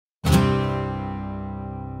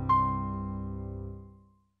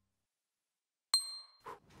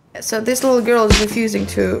So this little girl is refusing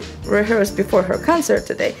to rehearse before her concert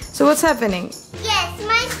today. So what's happening? Yes,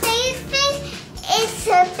 my stage face is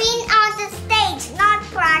being on the stage, not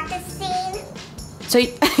practicing.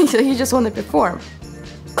 So you just want to perform?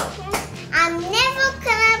 I'm never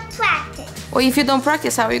gonna practice. Well, if you don't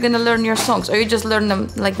practice, how are you gonna learn your songs? Or you just learn them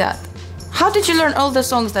like that? How did you learn all the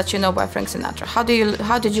songs that you know by Frank Sinatra? How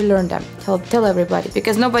did you learn them? Tell everybody,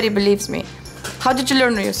 because nobody believes me. How did you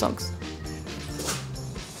learn your songs?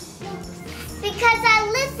 Because I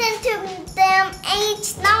listen to them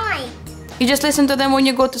each night. You just listen to them when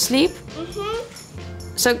you go to sleep?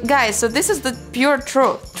 Mm-hmm. So guys, this is the pure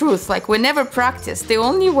truth. Like, we never practice. The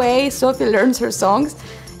only way Sophie learns her songs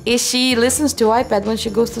is she listens to iPad when she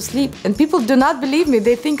goes to sleep. And people do not believe me.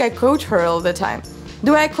 They think I coach her all the time.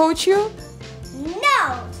 Do I coach you?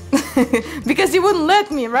 No. Because you wouldn't let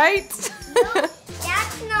me, right? No,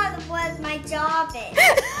 that's not what my job is.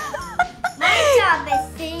 My job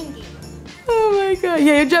is singing. Oh my god,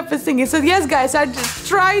 yeah, your job is singing. So yes, guys, I just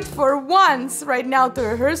tried for once right now to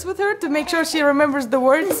rehearse with her to make sure she remembers the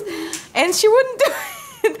words, and she wouldn't do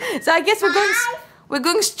it. So I guess we're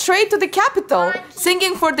going straight to the capital,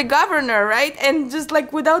 singing for the governor, right? And just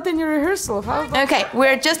like without any rehearsal. Okay,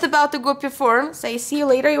 we're just about to go perform. Say see you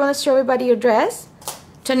later. You want to show everybody your dress?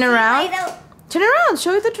 Turn around. Turn around.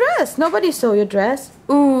 Show you the dress. Nobody saw your dress.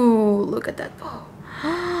 Ooh, look at that bow.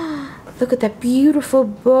 Look at that beautiful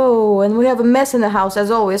bow. And we have a mess in the house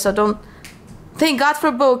as always, so don't... Thank God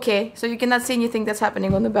for bouquet, so you cannot see anything that's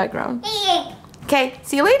happening on the background. Okay,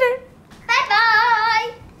 see you later.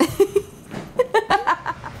 Bye-bye.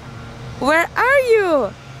 Where are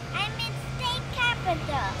you? I'm in state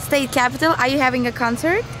capital. State capital? Are you having a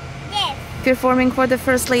concert? Yes. Performing for the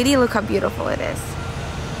First Lady? Look how beautiful it is.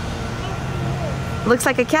 Looks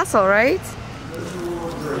like a castle, right?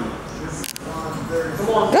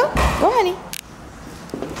 Go honey.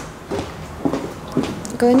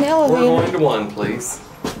 Go in the elevator. We're going to one, please.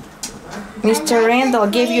 Mr. Randall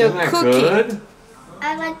gave you Isn't a that cookie. good?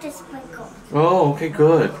 I like the sprinkle. Oh, okay,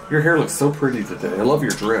 good. Your hair looks so pretty today. I love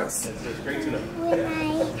your dress. When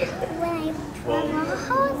I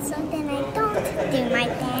rehearse, so then I don't do my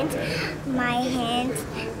hands.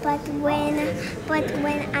 But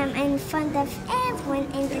when I'm in front of everyone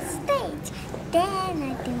in the stage, then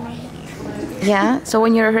I do my hands. Yeah, so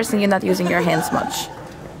when you're rehearsing, you're not using your hands much.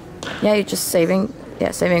 Yeah, you're just saving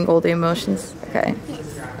all the emotions. Okay.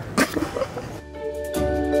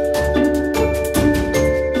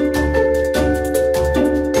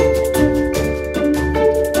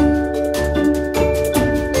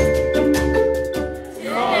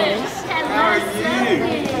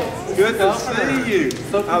 Good to see you.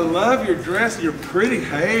 I love your dress, your pretty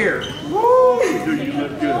hair. Woo! You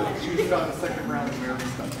look good. She got the second round of American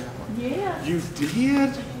Stunt Champion. Yeah. You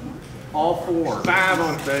did? All 4. 5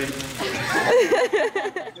 on tape.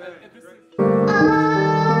 Oh,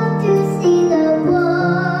 to see the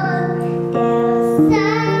world, there's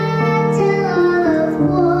such a lot of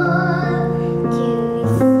world to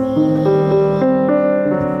see.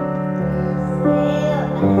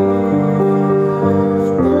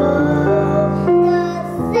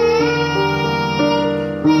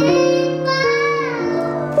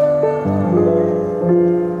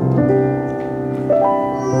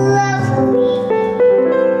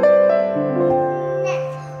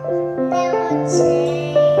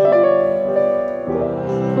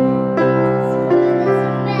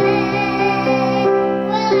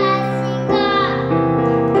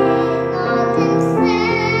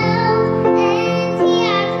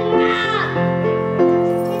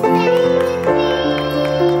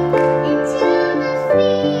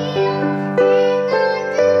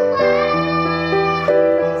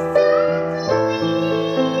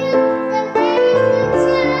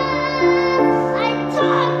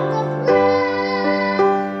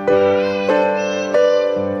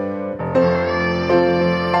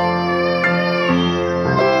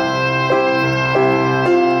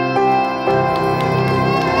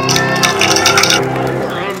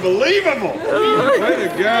 Unbelievable! Way to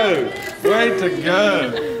go! Way to go!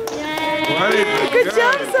 Good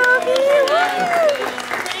job, Sophie!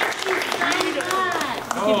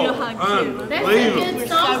 Give you a hug too. That's a good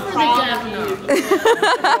song for the governor.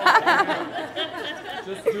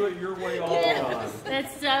 Just do it your way all the time.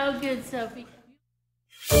 That's so good, Sophie.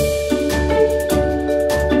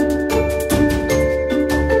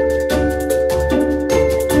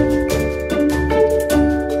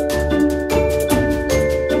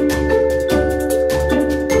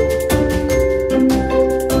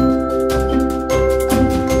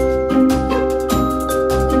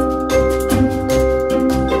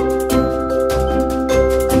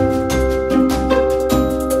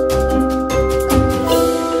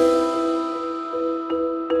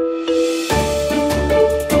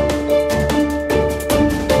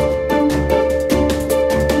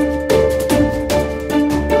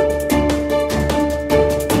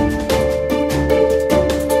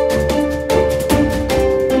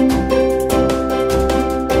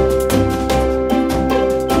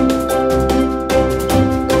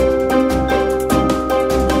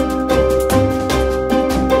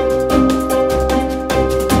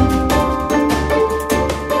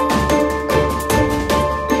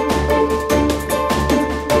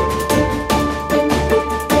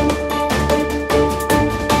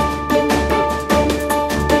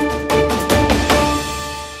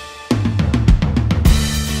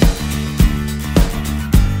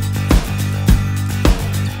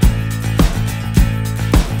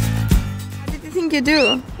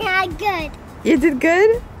 Yeah, good. You did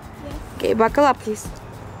good? Okay, buckle up, please.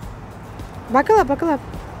 Buckle up, buckle up.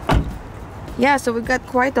 Yeah, so we got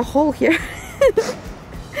quite a hole here.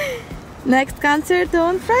 Next concert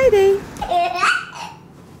on Friday.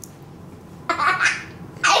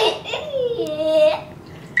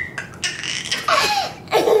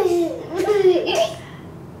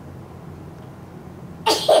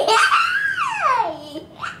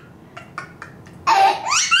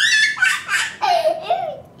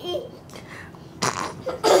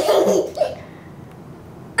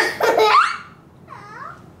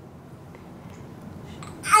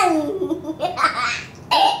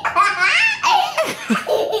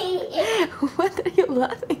 What are you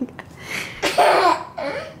laughing at?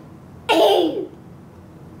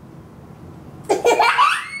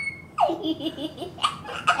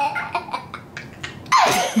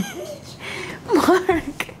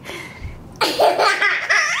 Mark.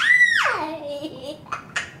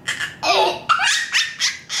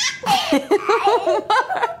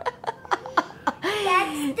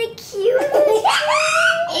 That's the cutest.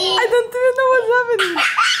 I don't even know what's happening.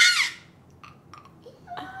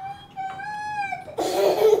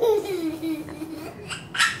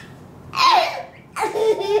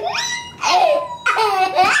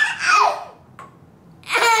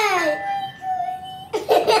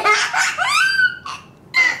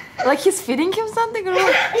 Like he's feeding him something or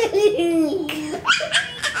what? God,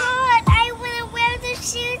 I want to wear the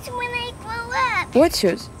shoes when I grow up. What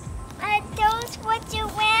shoes? Those what you're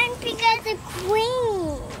wearing because they're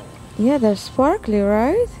green. Yeah, they're sparkly,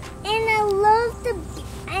 right? And I love the.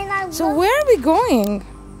 And I So love where are we going?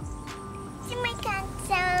 to my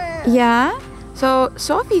concert. Yeah. So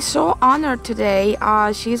Sophie's so honored today.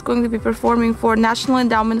 She's going to be performing for National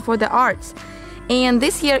Endowment for the Arts. And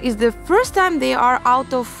this year is the first time they are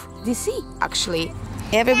out of DC, actually.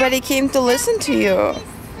 Everybody came to listen to you. So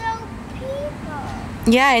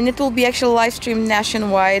people. Yeah, and it will be actually live streamed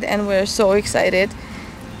nationwide, and we're so excited.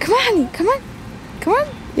 Come on, honey, come on. Come on.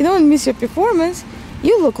 You don't miss your performance.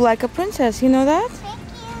 You look like a princess, you know that? Thank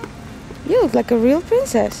you. You look like a real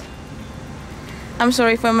princess. I'm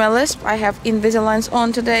sorry for my lisp. I have Invisaligns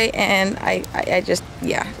on today, and I just,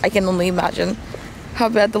 yeah, I can only imagine how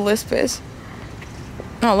bad the lisp is.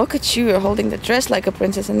 Oh, look at you. You're holding the dress like a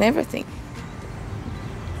princess and everything.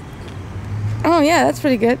 Oh, yeah, that's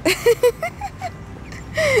pretty good.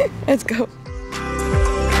 Let's go.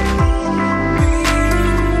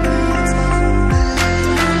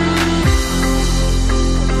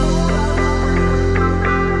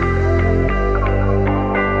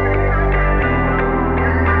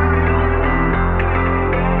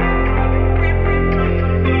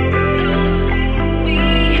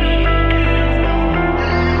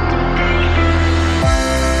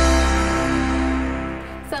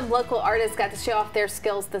 Local artists got to show off their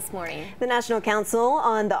skills this morning. The National Council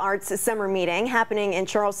on the Arts summer meeting happening in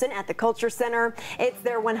Charleston at the Culture Center. It's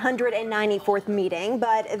their 194th meeting,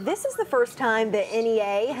 but this is the first time the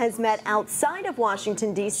NEA has met outside of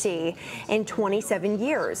Washington, D.C. in 27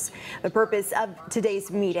 years. The purpose of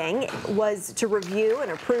today's meeting was to review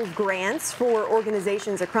and approve grants for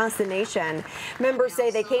organizations across the nation. Members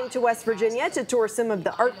say they came to West Virginia to tour some of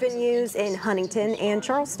the art venues in Huntington and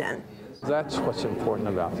Charleston. That's what's important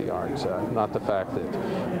about the arts, not the fact that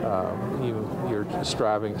you're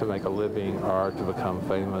striving to make a living or to become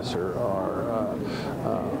famous or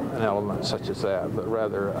an element such as that, but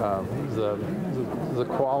rather the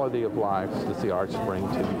quality of life that the arts bring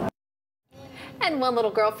to you. And one little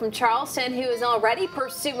girl from Charleston who is already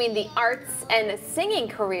pursuing the arts and singing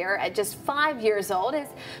career at just 5 years old is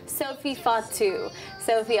Sophie Fatu.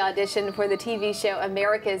 Sophie auditioned for the TV show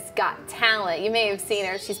America's Got Talent. You may have seen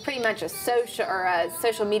her. She's pretty much a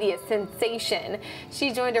social media sensation.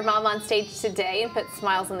 She joined her mom on stage today and put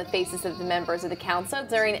smiles on the faces of the members of the council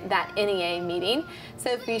during that NEA meeting.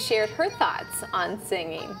 Sophie shared her thoughts on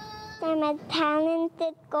singing. I'm a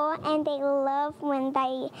talented girl, and they love when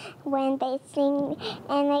they sing,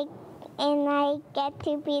 and I get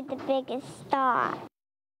to be the biggest star.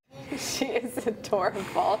 She is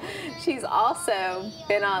adorable. She's also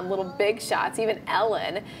been on Little Big Shots, even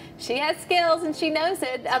Ellen. She has skills and she knows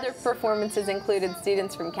it. Other performances included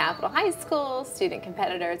students from Capital High School, student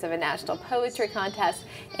competitors of a national poetry contest,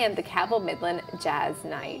 and the Cabell Midland Jazz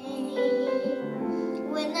Night.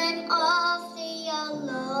 When I'm awfully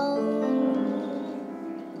alone,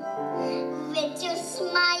 with your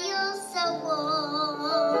smile so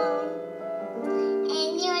warm,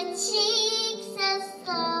 and your cheeks so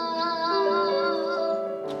soft.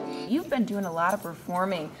 You've been doing a lot of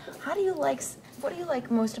performing. What do you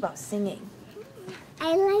like most about singing?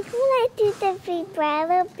 I like when I do the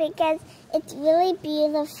vibrato because it's really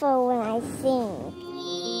beautiful when I sing.